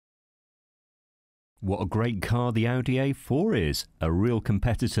What a great car the Audi A4 is. A real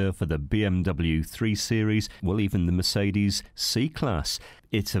competitor for the BMW 3 Series, well, even the Mercedes C-Class.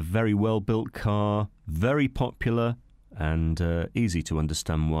 It's a very well-built car, very popular, and easy to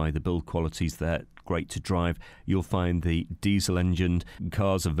understand why. The build quality's there, great to drive. You'll find the diesel-engined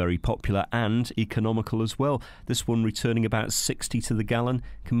cars are very popular and economical as well. This one returning about 60 to the gallon,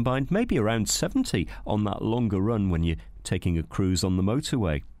 combined maybe around 70 on that longer run when you're taking a cruise on the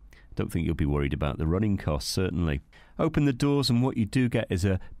motorway. Don't think you'll be worried about the running costs, certainly. Open the doors and what you do get is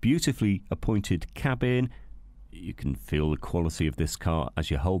a beautifully appointed cabin. You can feel the quality of this car as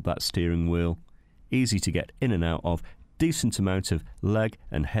you hold that steering wheel. Easy to get in and out of. Decent amount of leg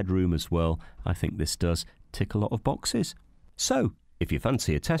and headroom as well. I think this does tick a lot of boxes. So, if you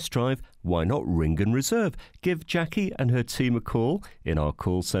fancy a test drive, why not ring and reserve? Give Jackie and her team a call. In our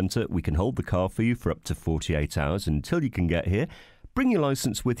call centre, we can hold the car for you for up to 48 hours until you can get here. Bring your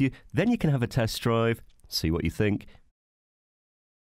licence with you, then you can have a test drive, see what you think.